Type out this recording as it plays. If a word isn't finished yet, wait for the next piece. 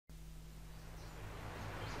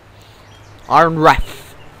Iron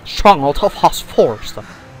Wrath, stronghold of House Forrester.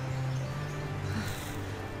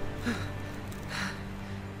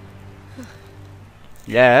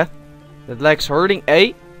 Yeah, that leg's hurting,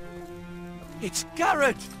 eh? It's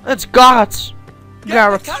Garrett! It's Garrett! Get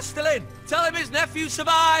Garrett! the Castellan! Tell him his nephew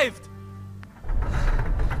survived!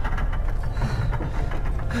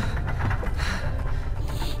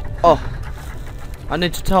 Oh, I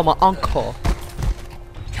need to tell my uncle.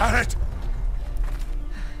 Garrett!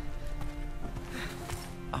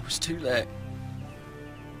 I was too late.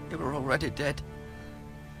 You were already dead.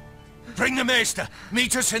 Bring the Maester!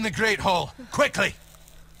 Meet us in the Great Hall! Quickly!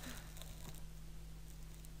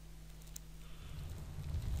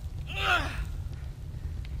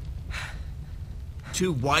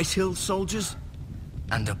 Two Whitehill soldiers?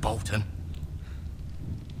 And a Bolton.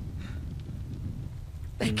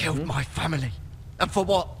 They killed my family. And for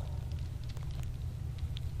what?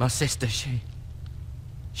 My sister,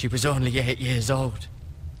 she was only 8 years old.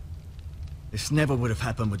 This never would have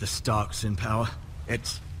happened with the Starks in power.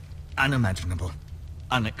 It's unimaginable.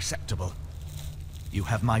 Unacceptable. You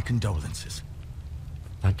have my condolences.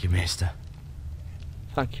 Thank you, Maester.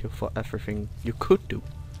 Thank you for everything you could do.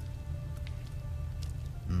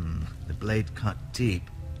 The blade cut deep,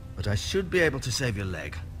 but I should be able to save your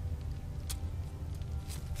leg.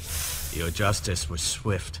 Your justice was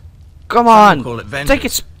swift. Come Some on! will call it vengeance. Take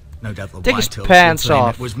his, No doubt the take his Whitehills pants will claim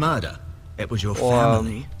off. It was murder. It was your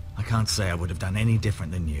family. I can't say I would have done any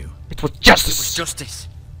different than you. It was It was justice! justice.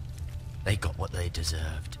 They got what they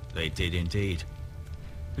deserved. They did indeed.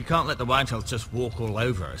 We can't let the Whitehills just walk all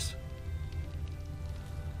over us.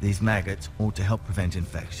 These maggots ought to help prevent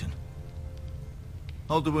infection.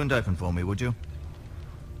 Hold the wound open for me, would you?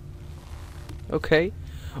 Okay.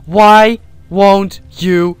 Why won't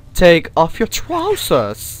you take off your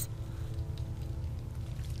trousers?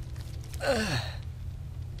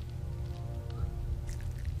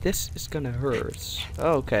 This is gonna hurt.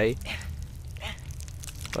 Okay.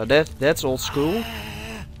 But that's old school.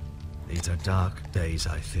 These are dark days,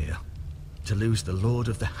 I fear. To lose the lord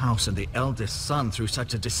of the house and the eldest son through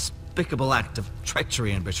such a despicable act of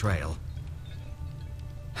treachery and betrayal.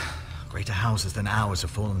 Greater houses than ours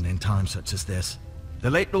have fallen in times such as this. The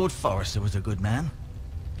late Lord Forrester was a good man.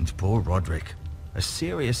 And poor Roderick. A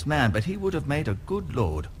serious man, but he would have made a good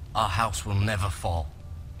lord. Our house will never fall.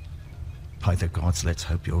 By the gods, let's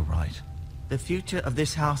hope you're right. The future of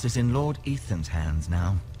this house is in Lord Ethan's hands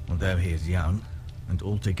now, although he is young and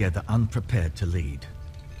altogether unprepared to lead.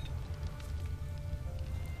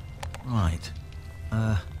 Right.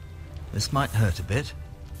 This might hurt a bit.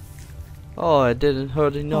 Oh, it didn't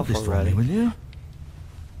hurt enough Hold this for already. me, will you?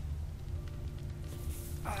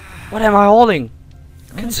 What am I holding?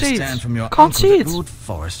 I Can't see it. understand from your Can't uncle see that it. Lord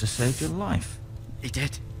Forrester saved your life. He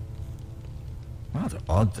did. Rather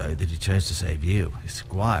odd, though, that he chose to save you, his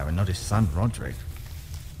squire, and not his son Roderick.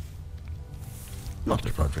 Not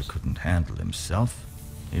that Roderick couldn't handle himself.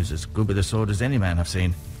 He was as good with a sword as any man I've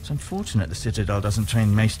seen. It's unfortunate the Citadel doesn't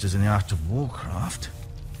train maesters in the art of warcraft.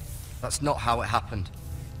 That's not how it happened.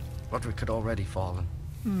 Roderick had already fallen.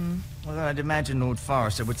 Although I'd imagine Lord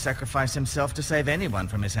Forrester would sacrifice himself to save anyone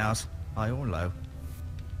from his house, high or low.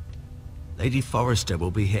 Lady Forrester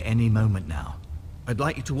will be here any moment now. I'd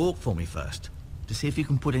like you to walk for me first, to see if you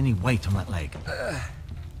can put any weight on that leg.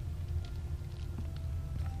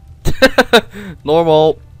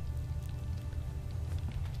 Normal.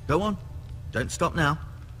 Go on. Don't stop now.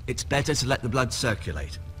 It's better to let the blood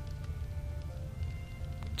circulate.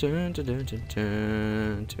 Dun, dun, dun, dun,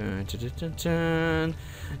 dun, dun, dun, dun, dun.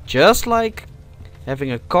 Just like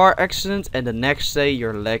having a car accident and the next day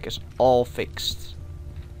your leg is all fixed.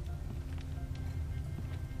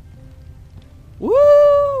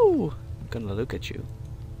 Woo! I'm gonna look at you.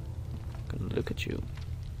 Gonna look at you.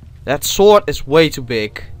 That sword is way too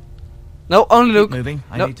big. No, only look. Keep moving.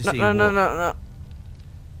 I No, need to no, see no, you no, walk. no,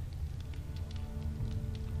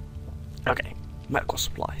 no. Okay, medical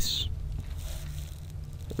supplies.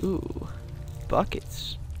 Ooh,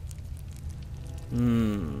 buckets.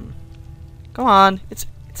 Come on, it's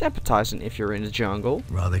appetizing if you're in the jungle.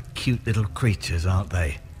 Rather cute little creatures, aren't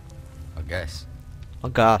they? I guess. I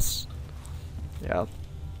guess. Yeah.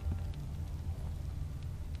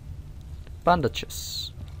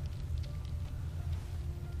 Bandages.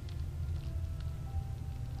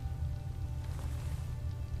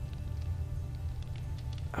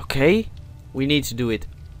 Okay, we need to do it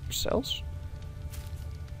ourselves.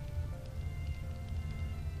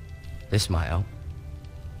 This might help.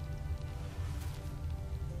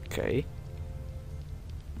 Okay.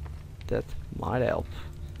 That might help.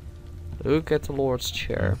 Look at the Lord's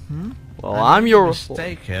chair. Well, I'm your...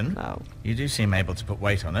 mistaken. No. You do seem able to put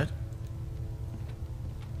weight on it.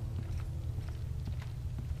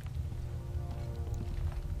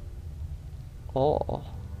 Oh.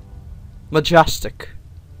 Majestic.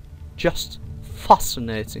 Just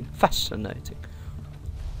fascinating. Fascinating.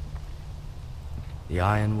 The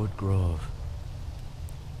Ironwood Grove.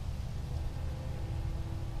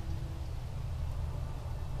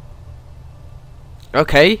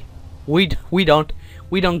 Okay. We don't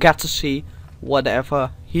get to see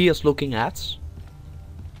whatever he is looking at.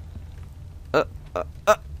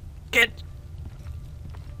 Get.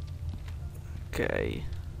 Okay.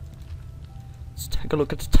 Let's take a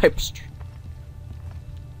look at the tapestry.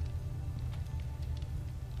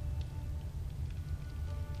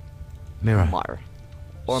 Mirror.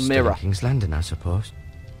 Or Still mirror. in King's Landing, I suppose.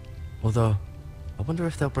 Although, I wonder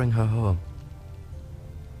if they'll bring her home.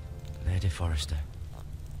 Lady Forrester.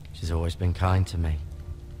 She's always been kind to me.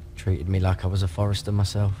 Treated me like I was a Forrester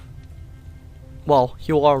myself. Well,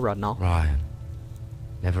 you are right now. Ryan.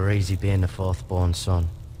 Never easy being the fourth-born son.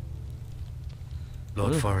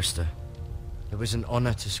 Lord Forrester. It was an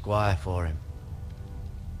honour to squire for him.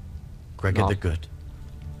 Gregor the Good.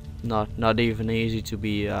 Not even easy to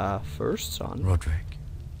be first son. Roderick.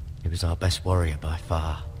 He was our best warrior by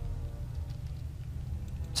far.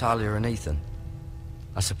 Talia and Ethan.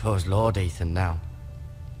 I suppose Lord Ethan now.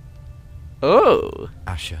 Oh.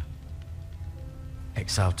 Asher.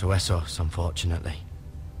 Exiled to Essos, unfortunately.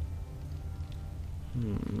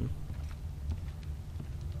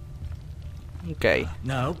 Okay.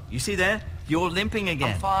 No, you see there? You're limping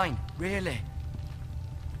again. I'm fine, really.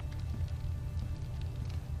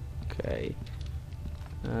 Okay.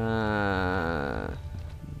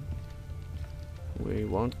 We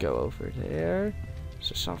won't go over there. Is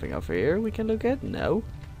there something over here we can look at? No.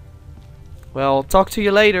 Well, talk to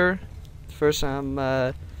you later. First, I'm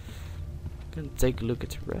gonna take a look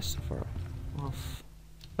at the rest of our.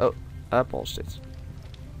 Oh, I paused it.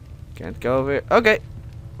 Can't go over here. Okay,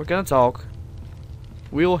 we're gonna talk.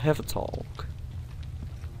 We'll have a talk.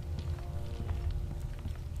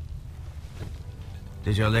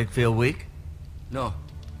 Did your leg feel weak? No.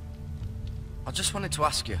 I just wanted to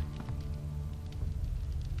ask you.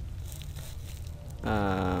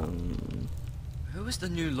 Who is the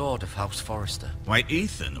new Lord of House Forrester? Why,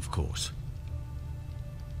 Ethan, of course.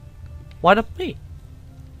 Why not me?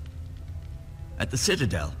 At the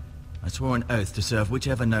Citadel, I swore an oath to serve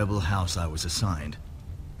whichever noble house I was assigned.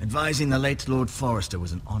 Advising the late Lord Forrester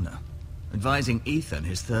was an honor. Advising Ethan,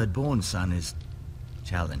 his third-born son, is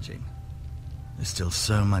challenging. There's still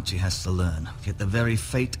so much he has to learn, yet the very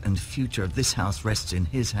fate and future of this house rests in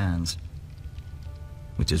his hands.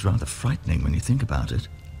 Which is rather frightening when you think about it.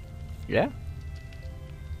 Yeah.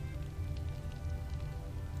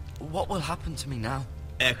 What will happen to me now?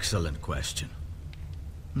 Excellent question.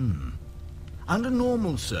 Under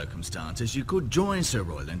normal circumstances, you could join Sir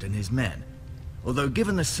Royland and his men. Although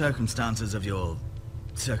given the circumstances of your...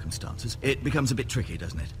 circumstances, it becomes a bit tricky,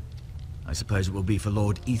 doesn't it? I suppose it will be for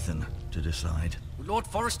Lord Ethan to decide. Lord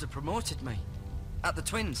Forrester promoted me. At the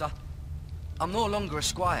Twins, I'm no longer a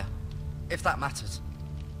squire, if that matters.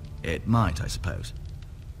 It might, I suppose.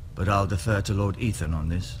 But I'll defer to Lord Ethan on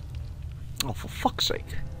this. Oh, for fuck's sake.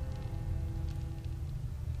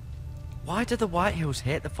 Why do the Whitehills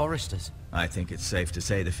hate the Forresters? I think it's safe to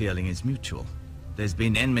say the feeling is mutual. There's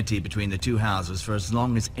been enmity between the two houses for as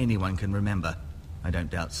long as anyone can remember. I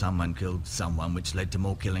don't doubt someone killed someone, which led to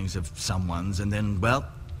more killings of someones, and then, well,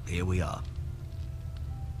 here we are.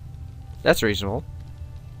 That's reasonable.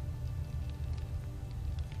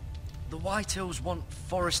 The Whitehills want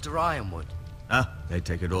Forrester Ironwood. They'd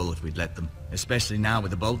take it all if we'd let them, especially now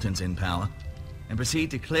with the Boltons in power, and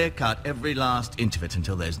proceed to clear-cut every last inch of it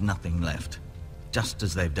until there's nothing left, just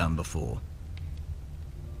as they've done before.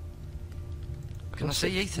 Can I see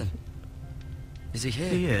Ethan? Is he here?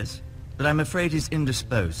 He is, but I'm afraid he's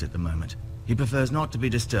indisposed at the moment. He prefers not to be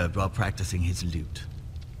disturbed while practicing his lute.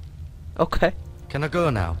 Okay. Can I go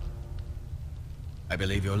now? I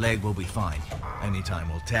believe your leg will be fine. Only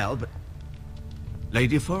time will tell, but...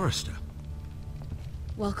 Lady Forrester.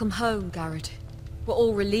 Welcome home, Garrett. We're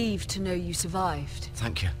all relieved to know you survived.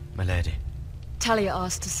 Thank you, my lady. Talia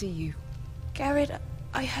asked to see you. Garrett,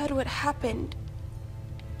 I heard what happened.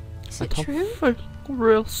 Is it I'm true?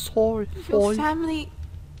 real sorry for Your you. family...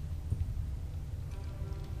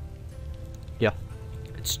 Yeah,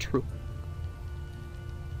 it's true.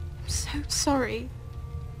 I'm so sorry.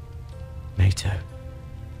 Me too.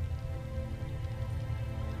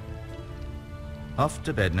 Off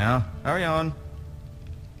to bed now. Hurry on.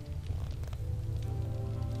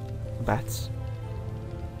 Bats.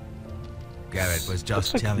 Garrett was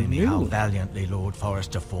just Looks like telling me how new. valiantly Lord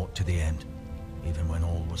Forrester fought to the end, even when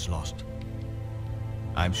all was lost.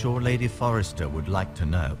 I'm sure Lady Forrester would like to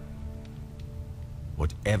know.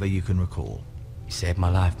 Whatever you can recall. You saved my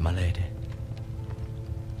life, my lady.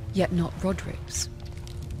 Yet not Roderick's.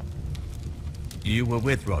 You were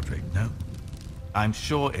with Roderick, no? I'm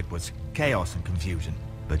sure it was chaos and confusion.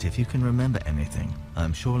 But if you can remember anything,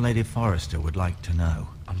 I'm sure Lady Forrester would like to know.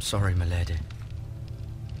 I'm sorry, my lady.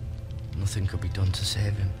 Nothing could be done to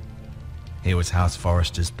save him. He was House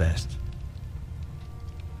Forrester's best.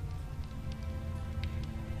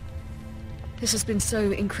 This has been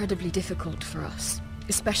so incredibly difficult for us,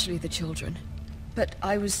 especially the children. But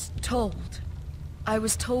I was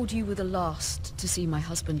told you were the last to see my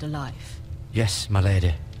husband alive. Yes, my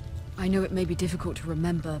lady. I know it may be difficult to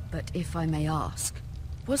remember, but if I may ask,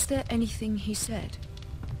 was there anything he said?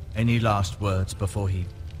 Any last words before he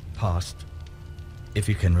passed? If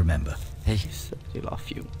you can remember. He said he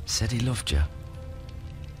loved you. said he loved you.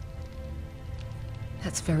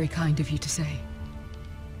 That's very kind of you to say.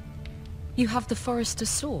 You have the Forrester's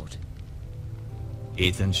sword.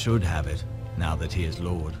 Ethan should have it, now that he is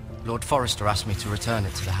Lord. Lord Forrester asked me to return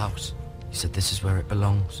it to the house. He said this is where it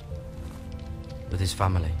belongs. With his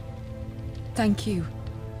family. Thank you,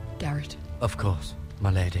 Garrett. Of course,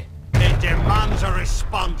 my lady. It demands a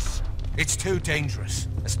response. It's too dangerous,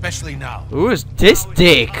 especially now. Who is this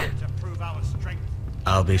dick? To prove our strength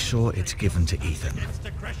I'll be sure it's given to Ethan. against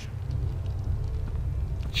aggression.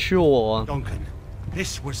 Sure. Duncan,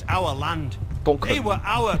 this was our land. Duncan. They were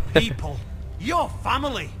our people. Your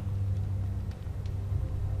family.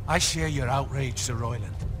 I share your outrage, Sir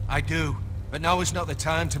Royland. I do. But now is not the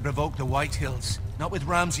time to provoke the White Hills. Not with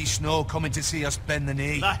Ramsay Snow coming to see us bend the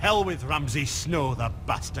knee. The hell with Ramsay Snow, the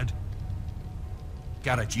bastard.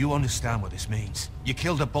 Garrett, you understand what this means. You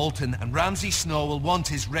killed a Bolton, and Ramsay Snow will want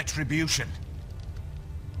his retribution.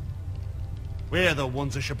 We're the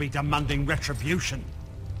ones that should be demanding retribution.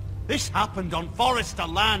 This happened on Forrester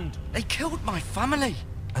land. They killed my family.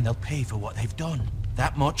 And they'll pay for what they've done.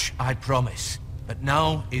 That much I promise. But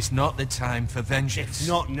now is not the time for vengeance. If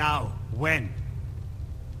not now, when?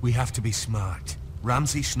 We have to be smart.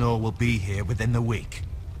 Ramsay Snow will be here within the week.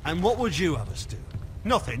 And what would you have us do?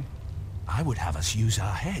 Nothing. I would have us use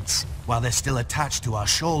our heads, while they're still attached to our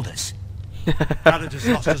shoulders. Garrett has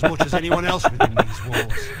lost as much as anyone else within these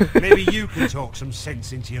walls. Maybe you can talk some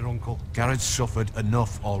sense into your uncle. Garrett's suffered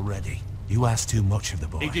enough already. You ask too much of the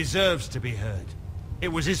boy. He deserves to be heard. It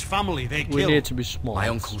was his family they We killed. need to be smart. My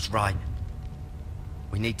uncle's right.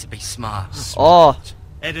 We need to be smart. Oh,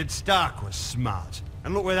 Eddard Stark was smart.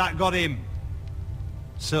 And look where that got him.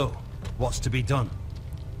 So, what's to be done?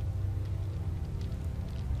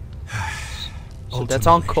 so that's Ultimately,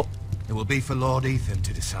 Uncle. It will be for Lord Ethan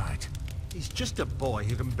to decide. He's just a boy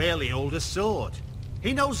who can barely hold a sword.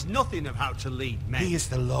 He knows nothing of how to lead men. He is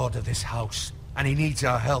the lord of this house, and he needs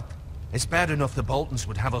our help. It's bad enough the Boltons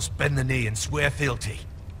would have us bend the knee and swear fealty.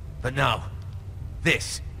 But now,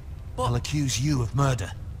 this. I'll accuse you of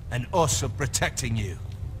murder, and us of protecting you.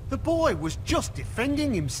 The boy was just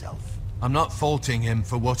defending himself. I'm not faulting him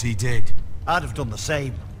for what he did. I'd have done the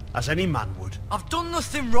same, as any man would. I've done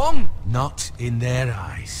nothing wrong. Not in their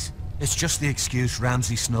eyes. It's just the excuse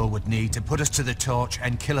Ramsay Snow would need to put us to the torch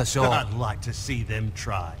and kill us all. I'd like to see them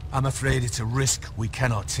try. I'm afraid it's a risk we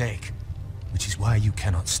cannot take, which is why you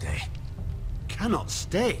cannot stay. Cannot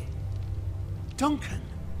stay. Duncan,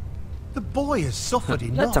 the boy has suffered Let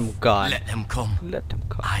enough. them go. Let them come. Let them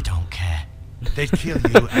come. I don't care. They'd kill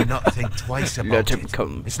you and not think twice about Let him it.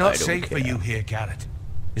 come. It's I not don't safe for care. you here, Garrett.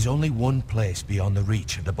 There's only one place beyond the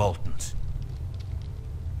reach of the Boltons.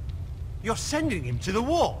 You're sending him to the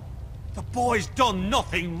war. The boy's done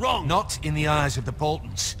nothing wrong. Not in the eyes of the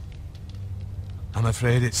Boltons. I'm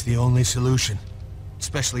afraid it's the only solution.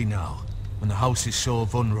 Especially now, when the house is so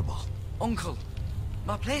vulnerable. Uncle,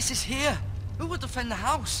 my place is here. Who will defend the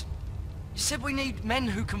house? You said we need men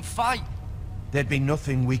who can fight. There'd be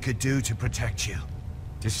nothing we could do to protect you.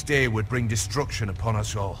 To stay would bring destruction upon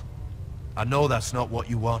us all. I know that's not what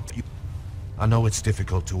you want. I know it's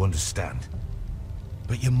difficult to understand.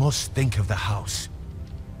 But you must think of the house.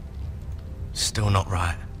 Still not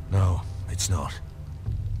right. No, it's not.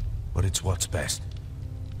 But it's what's best.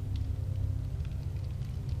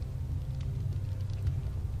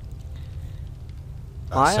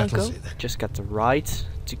 That My settles uncle it then. just got the right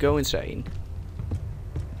to go insane.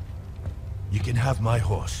 You can have my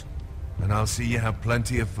horse, and I'll see you have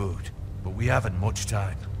plenty of food. But we haven't much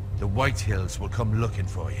time. The White Hills will come looking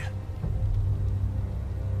for you.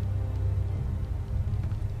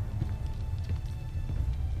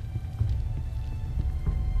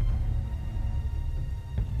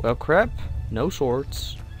 Well, crap. No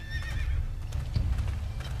swords.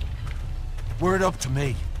 Were it up to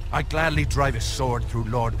me, I'd gladly drive a sword through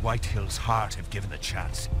Lord Whitehill's heart if given the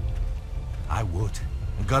chance. I would.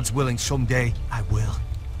 And God's willing, someday I will.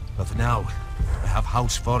 But for now, I have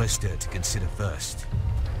House Forrester to consider first.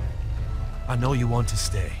 I know you want to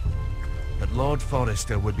stay, but Lord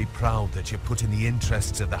Forrester would be proud that you're putting the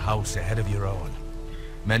interests of the house ahead of your own.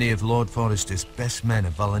 Many of Lord Forrester's best men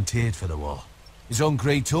have volunteered for the war. His own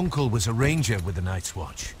great-uncle was a ranger with the Night's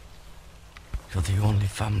Watch. You're the only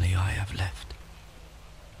family I have left.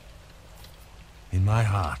 In my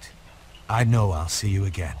heart, I know I'll see you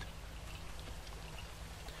again.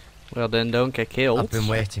 Well then, don't get killed. I've been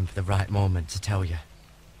waiting for the right moment to tell you.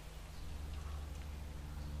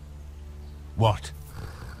 What?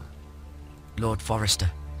 Lord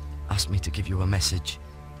Forrester asked me to give you a message.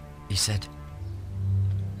 He said,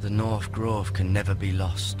 the North Grove can never be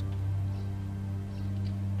lost.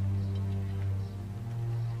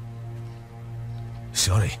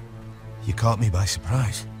 Sorry, you caught me by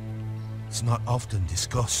surprise. It's not often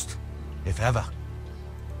discussed, if ever.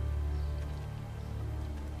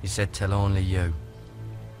 He said tell only you.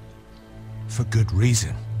 For good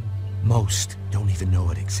reason. Most don't even know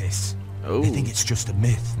it exists. Oh. They think it's just a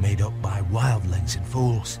myth made up by wildlings and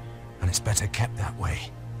fools, and it's better kept that way.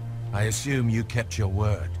 I assume you kept your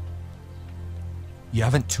word. You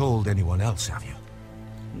haven't told anyone else, have you?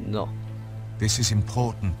 No. This is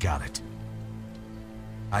important, Garrett.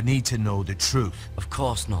 I need to know the truth. Of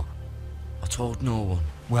course not. I told no one.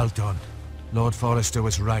 Well done. Lord Forrester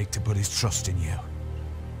was right to put his trust in you.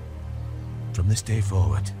 From this day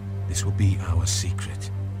forward, this will be our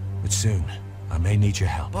secret. But soon, I may need your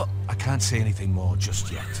help. But I can't say anything more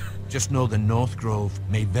just yet. Just know the North Grove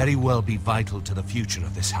may very well be vital to the future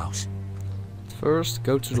of this house. First,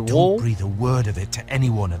 go to But the wall. don't breathe a word of it to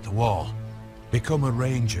anyone at the wall. Become a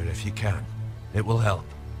ranger if you can. It will help.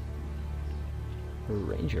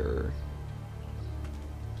 Ranger.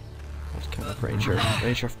 What kind of ranger?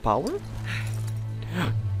 Ranger of power?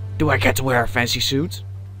 Do I get to wear a fancy suit?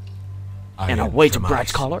 And a way too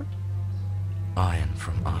bright color? iron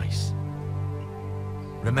from ice.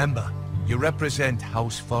 Remember, you represent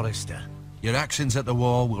House Forrester. Your actions at the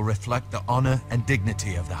wall will reflect the honor and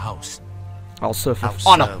dignity of the house. I'll serve I'll with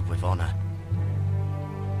honor. serve with honor.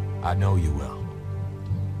 I know you will.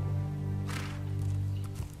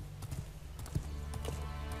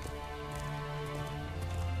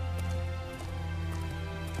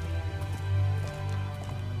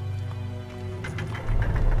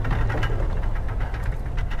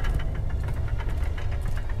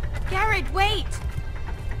 Garrett, wait!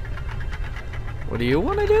 What do you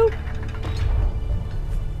want to do?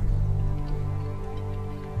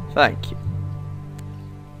 Thank you.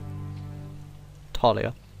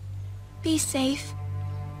 Talia. Be safe.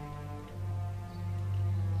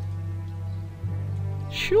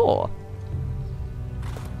 Sure.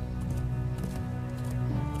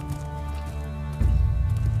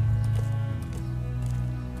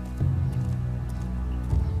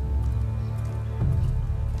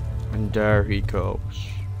 And there he goes,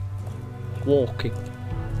 walking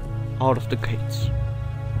out of the gates.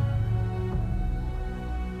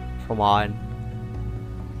 From iron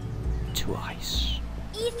to ice.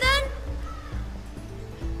 Ethan?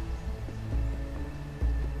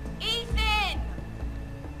 Ethan!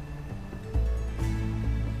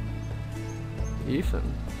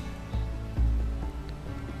 Ethan.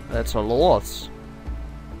 That's a lot.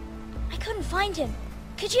 I couldn't find him.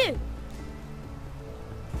 Could you?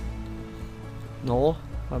 No,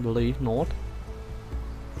 I believe not.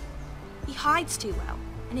 He hides too well,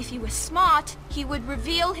 and if he were smart, he would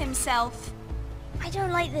reveal himself. I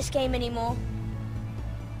don't like this game anymore.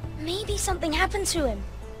 Maybe something happened to him.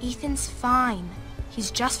 Ethan's fine. He's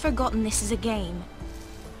just forgotten this is a game.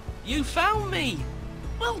 You found me!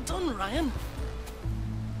 Well done, Ryan.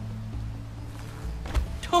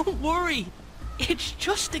 Don't worry. It's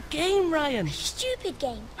just a game, Ryan. Stupid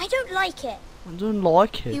game. I don't like it. I don't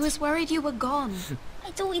like it. He was worried you were gone.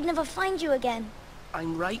 I thought we'd never find you again.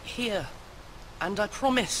 I'm right here. And I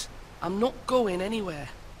promise, I'm not going anywhere.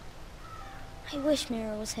 I wish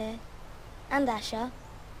Mira was here. And Asher.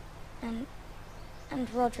 And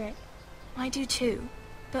Roderick. I do too.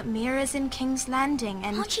 But Mira's in King's Landing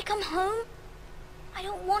and... Can't she come home? I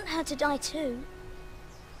don't want her to die too.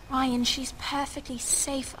 Ryan, she's perfectly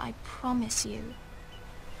safe, I promise you.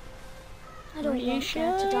 I don't want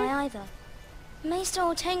Garrett to die either. Maester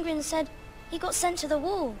Ortengrin said he got sent to the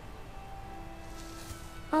wall.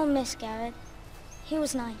 I'll miss Garrett. He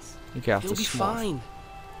was nice. You have He'll to be smart. fine.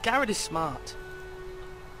 Garrett is smart.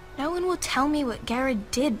 No one will tell me what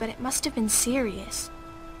Garrett did, but it must have been serious.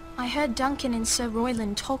 I heard Duncan and Sir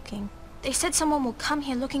Royland talking. They said someone will come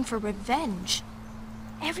here looking for revenge.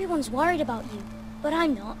 Everyone's worried about you, but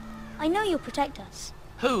I'm not. I know you'll protect us.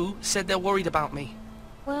 Who said they're worried about me?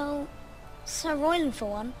 Well, Sir Royland for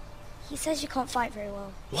one. He says you can't fight very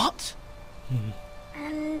well. What?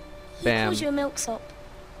 And he Bam. calls you a milksop.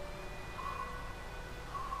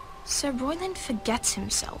 Sir Royland forgets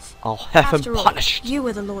himself. I'll have him After all, punished. you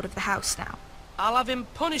are the lord of the house now. I'll have him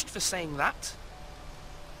punished for saying that.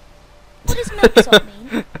 What does milksop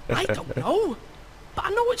mean? I don't know. But I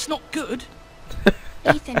know it's not good.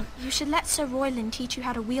 Ethan, you should let Sir Royland teach you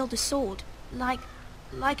how to wield a sword. Like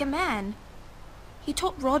a man. He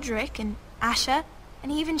taught Roderick and Asher,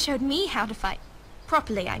 and he even showed me how to fight.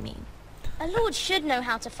 Properly, I mean. A lord should know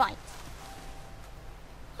how to fight.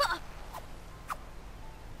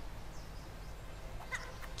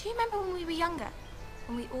 Do you remember when we were younger?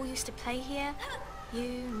 When we all used to play here? You,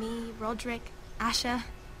 me, Roderick, Asher.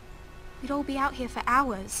 We'd all be out here for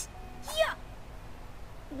hours. Yeah.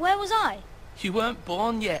 Where was I? You weren't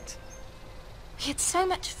born yet. We had so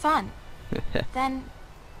much fun. Then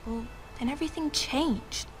everything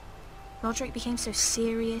changed. Roderick became so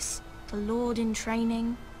serious, the Lord in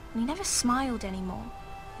training, and he never smiled anymore.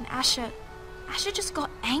 And Asher just got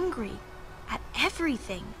angry at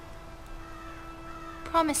everything.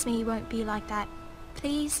 Promise me you won't be like that.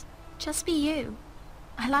 Please, just be you.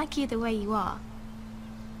 I like you the way you are.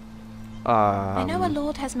 I know a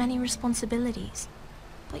lord has many responsibilities,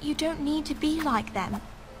 but you don't need to be like them.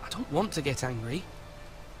 I don't want to get angry,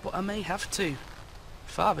 but I may have to.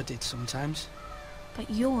 Father did sometimes. But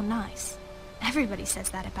you're nice. Everybody says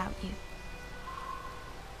that about you.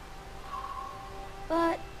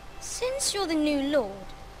 But since you're the new lord,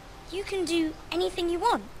 you can do anything you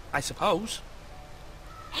want. I suppose.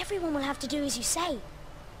 Everyone will have to do as you say.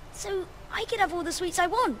 So I could have all the sweets I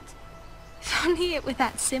want. If only it were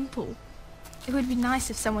that simple. It would be nice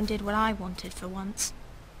if someone did what I wanted for once.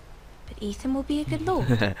 But Ethan will be a good lord.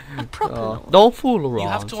 A proper lord. Don't fool around. You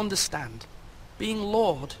have to understand. Being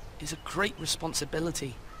Lord is a great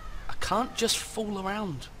responsibility. I can't just fool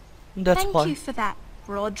around. That's Thank why. you for that,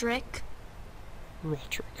 Roderick.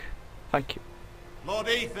 Roderick. Thank you. Lord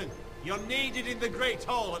Ethan, you're needed in the Great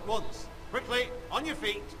Hall at once. Quickly, on your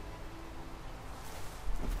feet.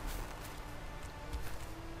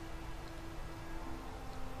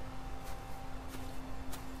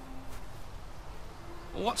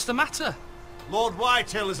 What's the matter? Lord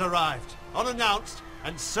Whitehill has arrived, unannounced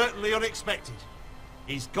and certainly unexpected.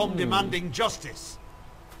 He's come demanding justice.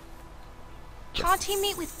 Can't he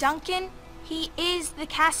meet with Duncan? He is the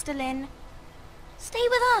Castellan. Stay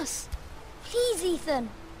with us. Please, Ethan.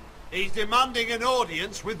 He's demanding an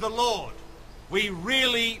audience with the Lord. We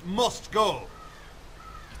really must go.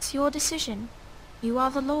 It's your decision. You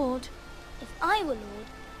are the Lord. If I were lord,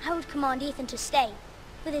 I would command Ethan to stay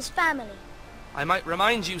with his family. I might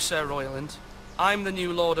remind you, Sir Royland, I'm the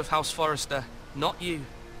new Lord of House Forrester, not you.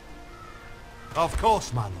 Of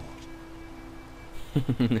course, my lord.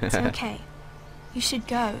 It's okay. You should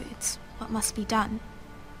go. It's what must be done.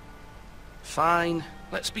 Fine,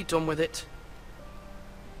 let's be done with it.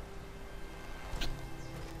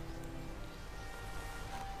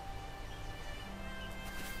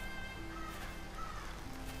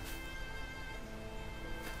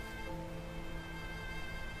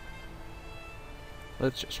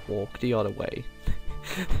 Let's just walk the other way.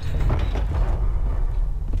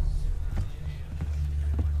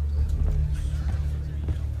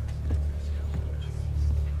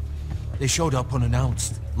 They showed up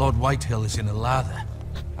unannounced. Lord Whitehill is in a lather.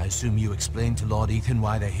 I assume you explained to Lord Ethan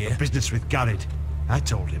why they're here? Business with Garrett. I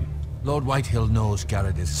told him. Lord Whitehill knows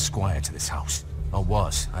Garrett is a squire to this house. Or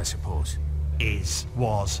was, I suppose.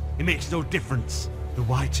 Was. It makes no difference. The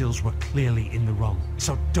Whitehills were clearly in the wrong,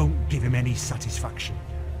 so don't give him any satisfaction.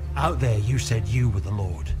 Out there you said you were the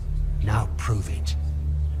Lord. Now prove it.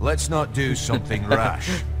 Let's not do something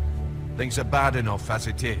rash. Things are bad enough as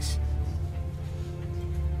it is.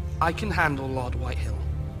 I can handle Lord Whitehill.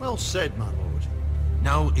 Well said, my lord.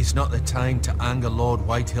 Now is not the time to anger Lord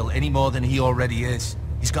Whitehill any more than he already is.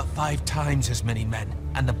 He's got 5 times as many men,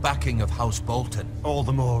 and the backing of House Bolton. All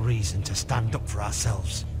the more reason to stand up for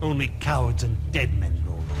ourselves. Only cowards and dead men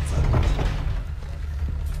roll over.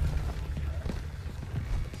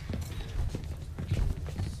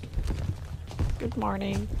 Good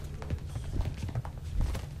morning.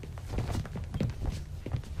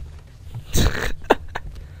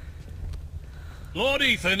 Lord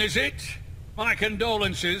Ethan, is it? My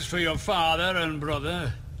condolences for your father and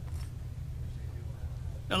brother.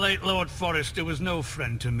 The late Lord Forrester was no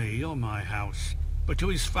friend to me or my house, but to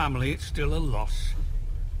his family it's still a loss.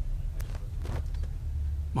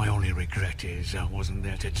 My only regret is I wasn't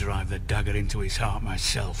there to drive the dagger into his heart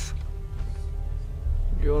myself.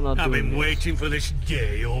 You're not I've doing been this. waiting for this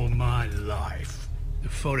day all my life. The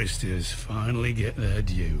Foresters finally get their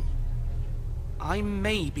due. I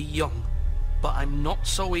may be young, but I'm not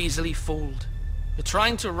so easily fooled. You're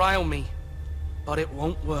trying to rile me, but it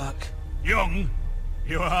won't work. Young?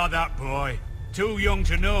 You are that boy. Too young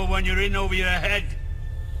to know when you're in over your head.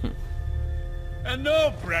 And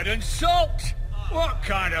no bread and salt! What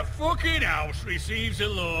kind of fucking house receives a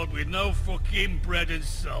lord with no fucking bread and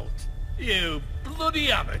salt? You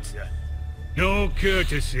bloody amateur. No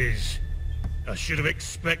courtesies. I should have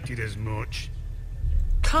expected as much.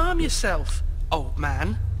 Calm yourself, old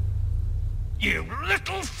man. You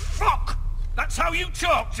little fuck! That's how you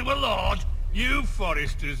talk to a lord? You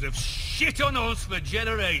Foresters have shit on us for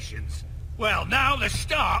generations. Well, now the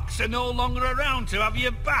Starks are no longer around to have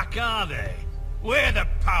your back, are they? We're the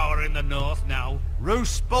power in the north now.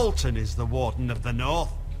 Roose Bolton is the Warden of the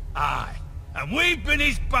North. Aye. And we've been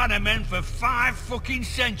his bannermen for 5 fucking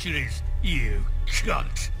centuries. You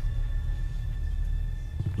cunt.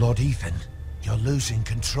 Lord Ethan, you're losing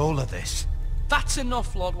control of this. That's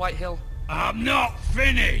enough, Lord Whitehill. I'm not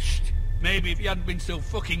finished. Maybe if you hadn't been so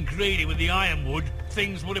fucking greedy with the ironwood,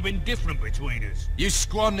 things would have been different between us. You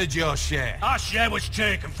squandered your share. Our share was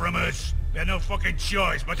taken from us. We had no fucking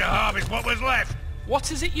choice but to harvest what was left.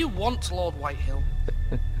 What is it you want, Lord Whitehill?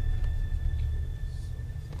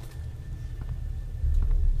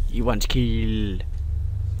 You want to kill.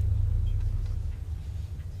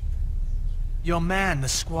 Your man, the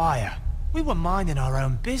squire. We were minding our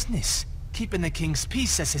own business, keeping the king's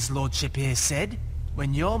peace, as his lordship here said,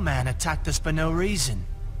 when your man attacked us for no reason.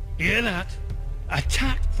 Hear that?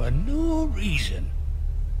 Attacked for no reason.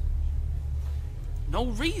 No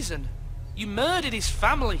reason? You murdered his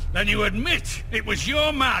family. Then you admit it was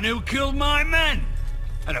your man who killed my men.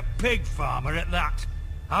 And a pig farmer at that.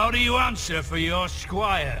 How do you answer for your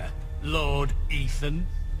squire, Lord Ethan?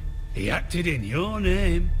 He acted in your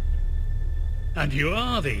name. And you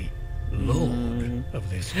are the lord of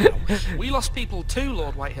this house. We lost people too,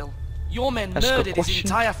 Lord Whitehill. Your men Ask a murdered his question.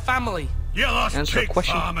 entire family. You lost Answer a pig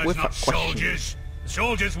question farmers, with a not question. soldiers.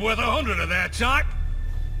 Soldiers worth 100 of their type.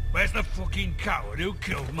 Where's the fucking coward who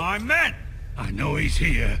killed my men? I know he's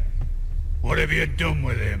here. What have you done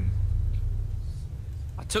with him?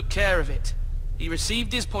 I took care of it. He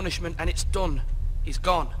received his punishment and it's done. He's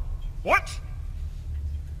gone. What?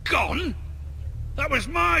 Gone? That was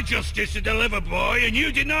my justice to deliver, boy, and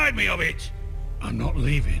you denied me of it. I'm not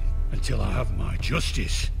leaving until I have my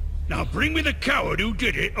justice. Now bring me the coward who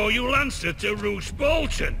did it, or you'll answer to Roose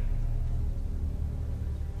Bolton.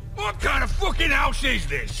 What kind of fucking house is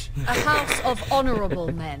this? A house of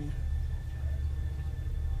honorable men.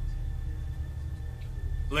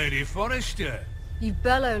 Lady Forrester. You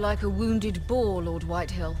bellow like a wounded boar, Lord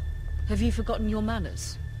Whitehill. Have you forgotten your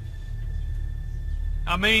manners?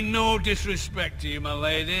 I mean no disrespect to you, my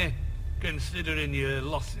lady, considering your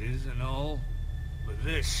losses and all. But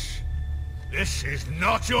this is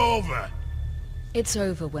not over. It's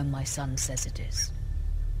over when my son says it is.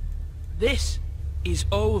 This is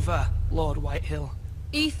over, Lord Whitehill.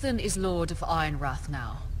 Ethan is Lord of Ironrath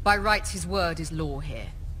now. By rights his word is law here.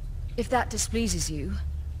 If that displeases you,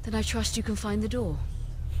 then I trust you can find the door.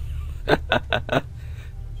 That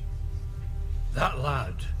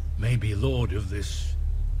lad may be lord of this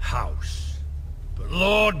house, but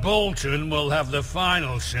Lord Bolton will have the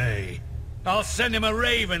final say. I'll send him a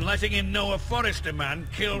raven letting him know a Forrester man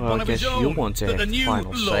killed Well, one I of his guess own. you want to That the have new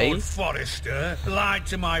final Lord say. Forrester lied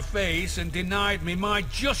to my face and denied me my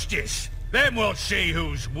justice. Then we'll see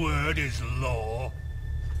whose word is law.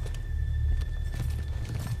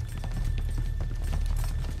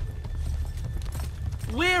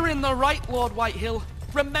 We're in the right, Lord Whitehill.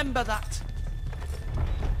 Remember that.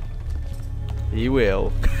 He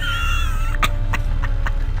will.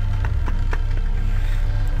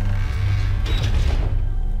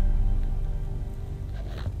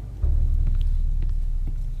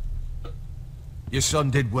 Your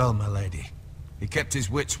son did well, my lady. He kept his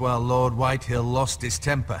wits while Lord Whitehill lost his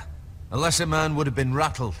temper. A lesser man would have been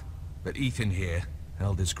rattled, but Ethan here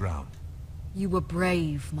held his ground. You were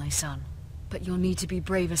brave, my son. But you'll need to be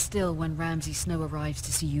braver still when Ramsay Snow arrives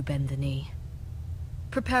to see you bend the knee.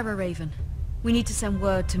 Prepare a raven. We need to send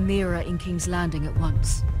word to Mira in King's Landing at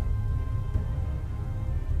once.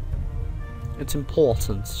 It's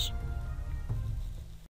important.